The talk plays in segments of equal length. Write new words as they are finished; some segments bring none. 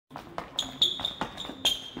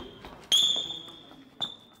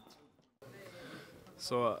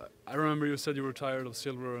So I remember you said you were tired of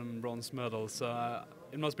silver and bronze medals.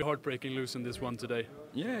 It must be heartbreaking losing this one today.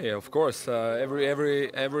 Yeah, of course. Every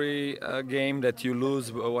game that you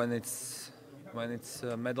lose when it's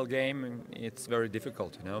a medal game, it's very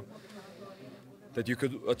difficult. That you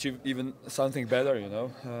could achieve even something better.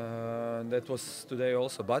 That was today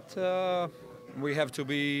also. But we have to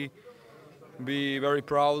be very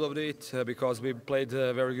proud of it because we played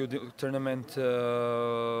a very good tournament.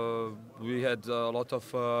 We had a lot of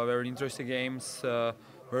very interesting games,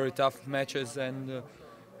 very tough matches, and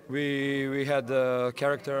we had good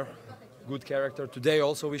character. Today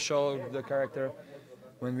also we showed the character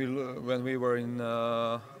when we were in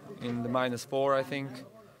the -4, I think.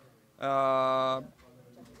 Uh,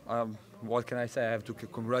 what can I say? I have to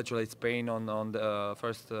congratulate Spain on the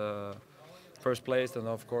first place, and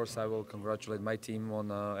of course I will congratulate my team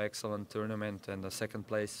on an excellent tournament and the second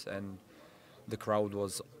place. And the crowd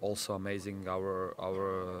was also amazing. Our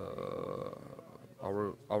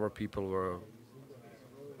people were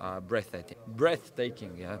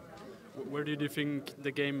breathtaking. Yeah. Where did you think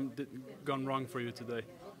the game gone wrong for you today?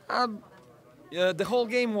 Yeah, the whole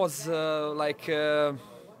game was like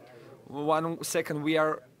 1 second we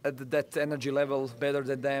are at that energy level better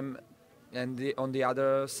than them, and on the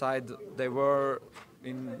other side they were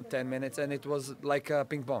in 10 minutes, and it was like a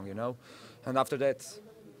ping pong, And after that,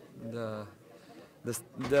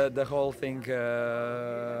 the whole thing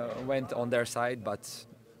went on their side. But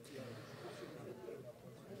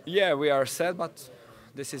yeah, we are sad, but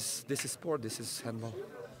this is sport. This is handball.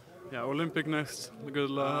 Yeah, Olympic next. Good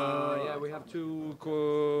luck. Yeah, we have to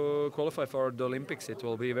qualify for the Olympics. It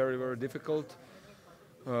will be very, very difficult.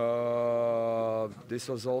 This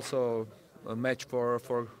was also a match for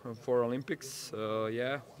Olympics.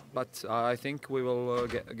 Yeah, but I think we will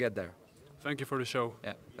get there. Thank you for the show.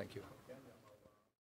 Yeah, thank you.